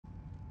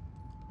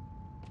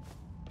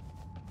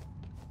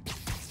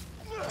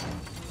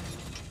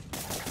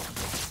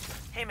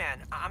Hey man,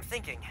 I'm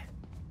thinking.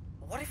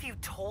 What if you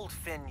told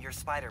Finn you're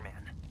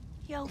Spider-Man?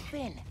 Yo,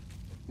 Finn.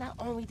 Not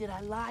only did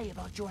I lie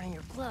about joining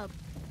your club,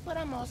 but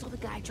I'm also the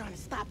guy trying to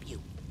stop you.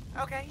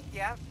 Okay,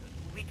 yeah.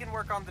 We can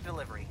work on the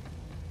delivery.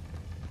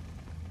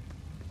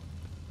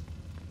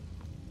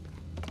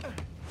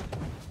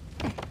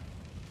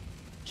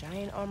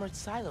 Giant armored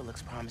silo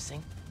looks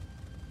promising.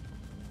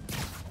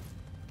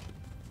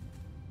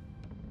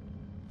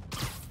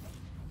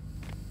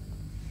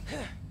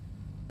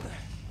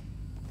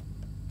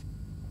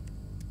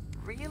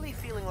 Really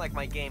feeling like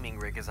my gaming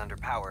rig is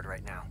underpowered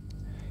right now.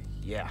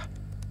 Yeah.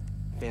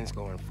 Finn's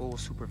going full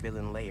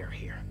supervillain layer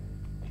here.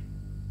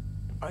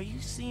 Are you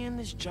seeing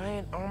this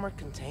giant armored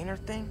container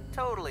thing?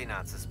 Totally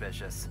not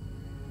suspicious.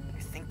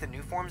 You think the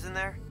new form's in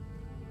there?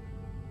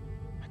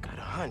 I got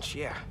a hunch,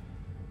 yeah.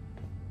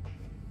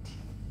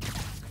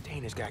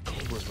 Container's got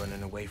cables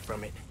running away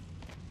from it.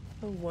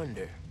 No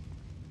wonder.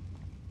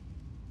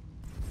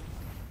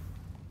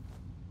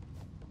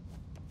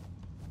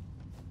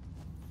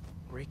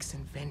 Rick's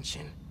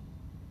invention.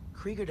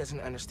 Krieger doesn't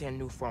understand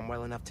Nuform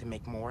well enough to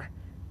make more,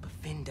 but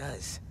Finn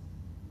does.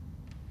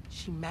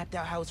 She mapped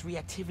out how its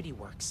reactivity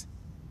works.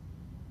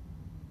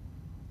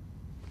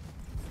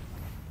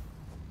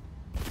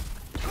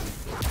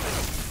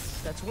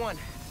 That's one.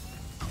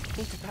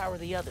 Need to power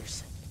the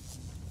others.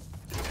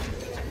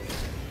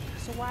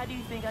 So why do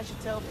you think I should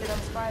tell Finn I'm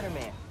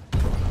Spider-Man?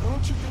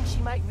 Don't you think she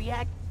might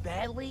react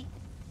badly?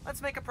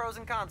 Let's make a pros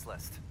and cons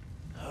list.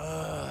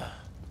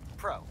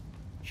 Pro.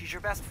 She's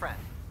your best friend.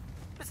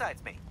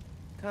 Besides me.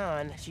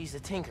 Con, she's a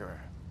tinkerer.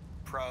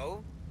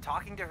 Pro.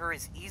 Talking to her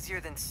is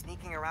easier than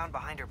sneaking around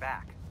behind her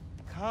back.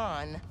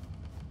 Con,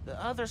 the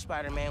other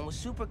Spider-Man was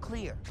super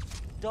clear.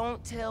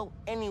 Don't tell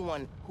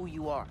anyone who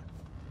you are.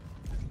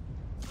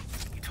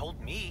 You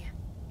told me.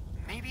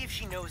 Maybe if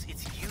she knows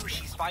it's you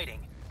she's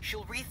fighting,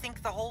 she'll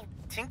rethink the whole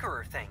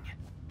Tinkerer thing.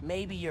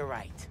 Maybe you're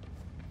right.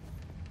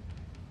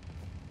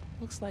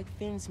 Looks like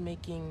Finn's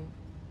making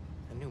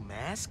a new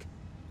mask?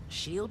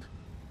 Shield?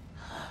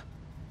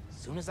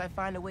 Soon as I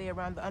find a way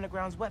around the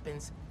Underground's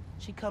weapons,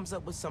 she comes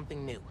up with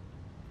something new.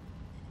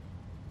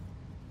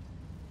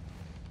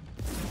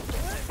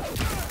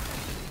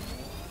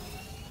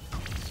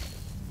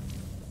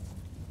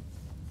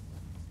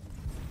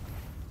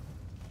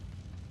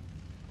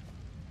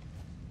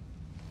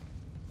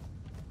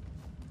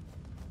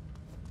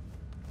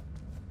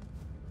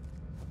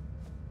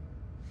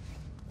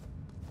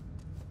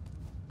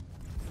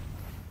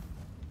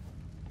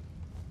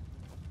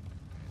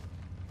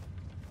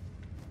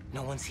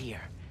 No one's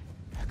here.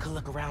 I could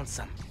look around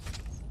some.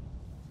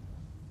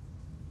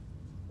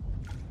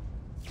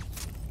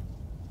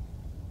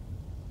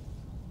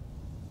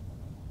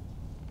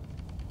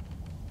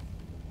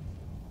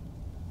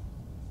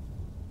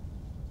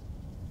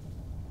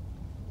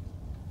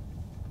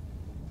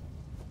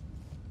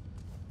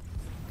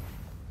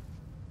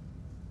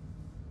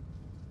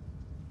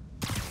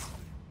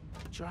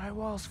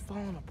 Drywall's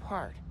falling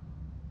apart.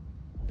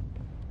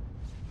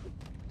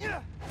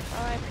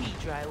 R.I.P.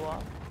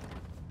 drywall.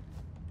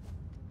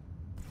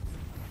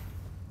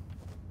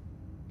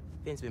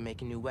 Finn's been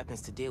making new weapons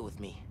to deal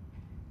with me.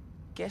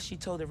 Guess she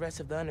told the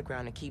rest of the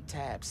Underground to keep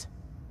tabs.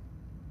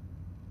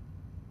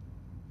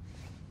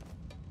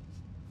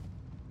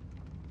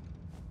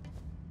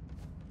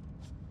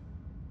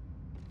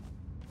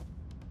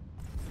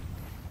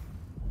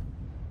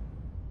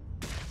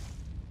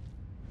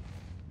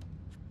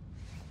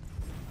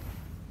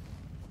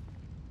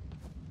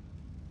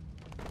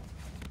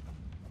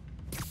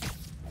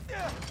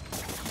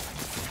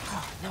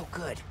 Oh, no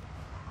good.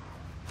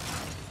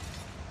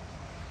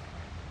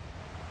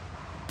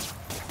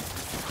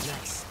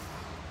 Nice.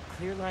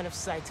 Clear line of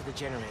sight to the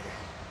generator.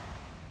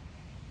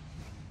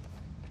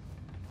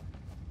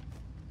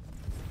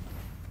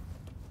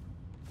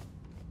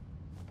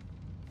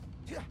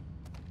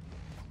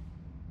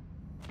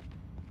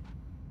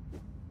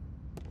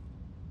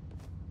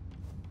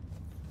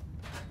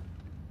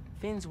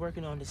 Finn's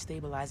working on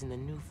destabilizing the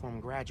new form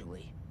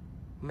gradually,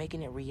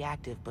 making it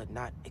reactive but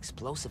not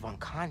explosive on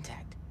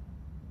contact.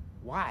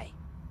 Why?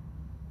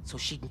 So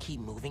she can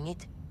keep moving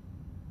it?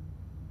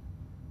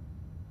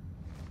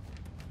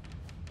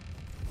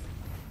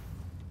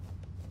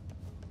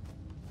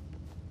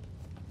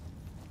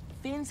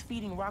 Finn's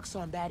feeding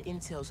Roxxon bad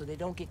intel so they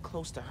don't get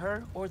close to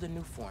her or the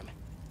new form.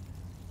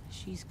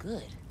 She's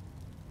good.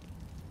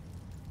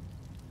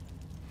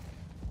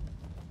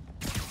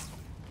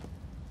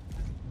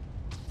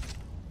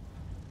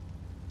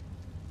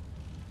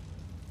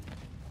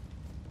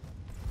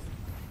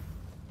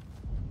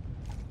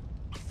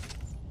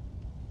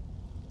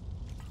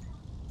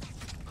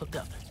 Hooked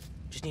up.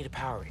 Just need to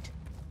power it.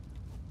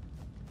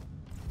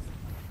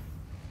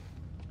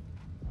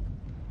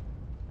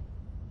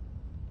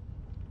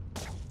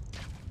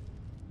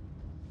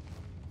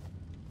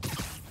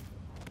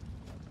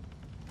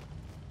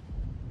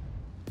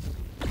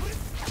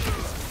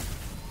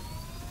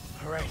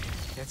 All right,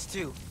 that's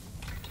two.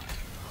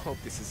 Hope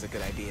this is a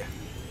good idea.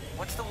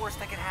 What's the worst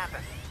that could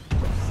happen?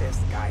 Says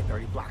the guy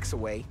 30 blocks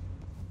away.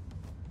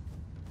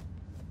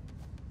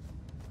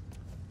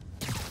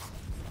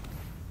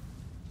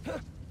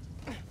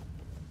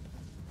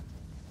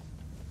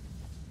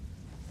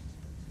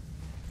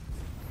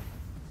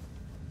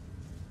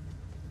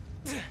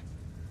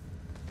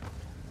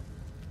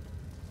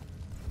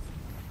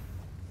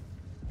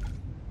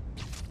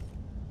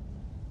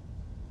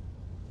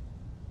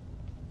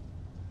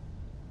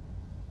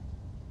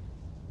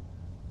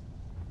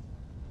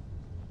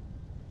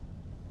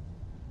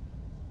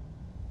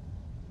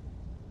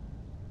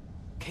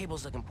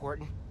 Cables look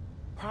important.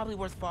 Probably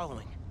worth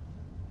following.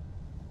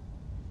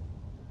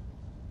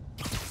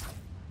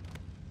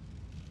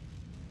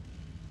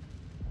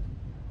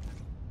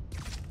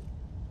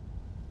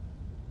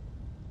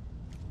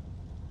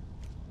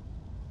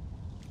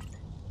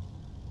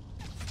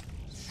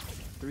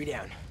 Three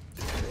down.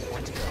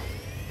 One to go.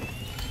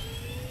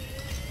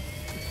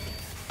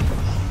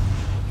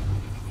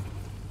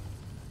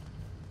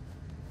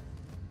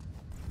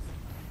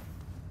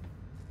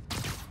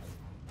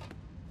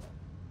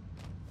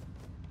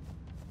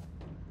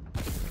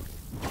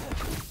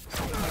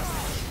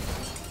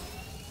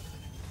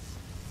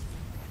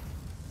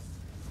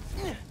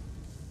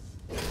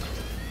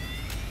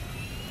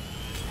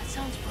 That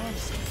sounds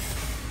promising.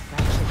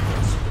 Gotta check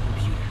the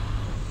supercomputer.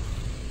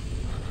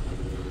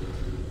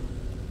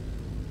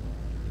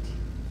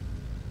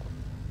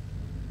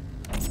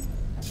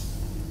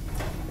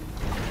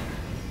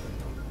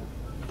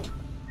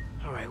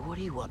 What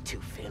are you up to,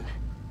 Phin?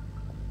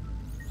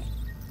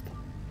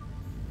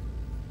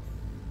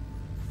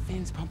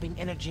 Phin's pumping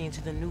energy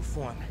into the new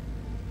form,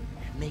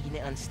 making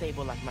it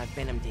unstable like my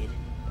venom did.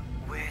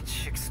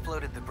 Which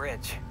exploded the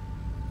bridge.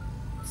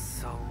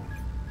 So,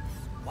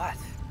 what?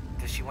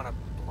 Does she want to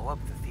blow up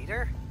the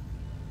theater?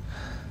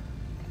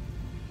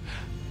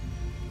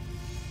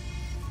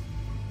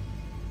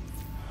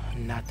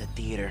 Not the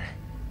theater.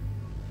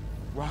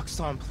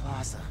 Roxxon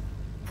Plaza.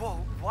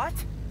 Whoa, what?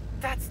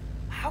 That's...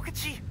 how could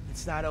she...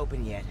 It's not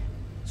open yet,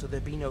 so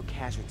there'll be no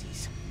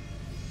casualties.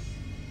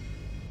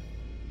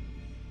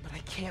 But I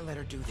can't let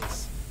her do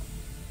this.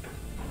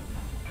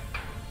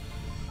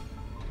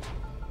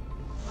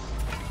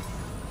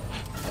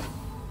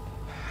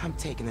 I'm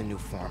taking the new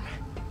form.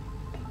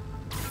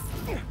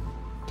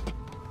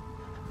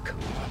 Come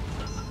on.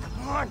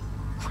 Come on!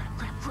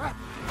 Crap!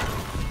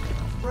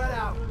 Spread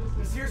out.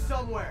 He's here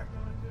somewhere.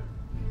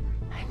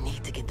 I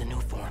need to get the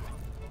new form.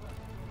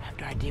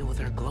 After I deal with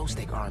her glow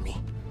stick army.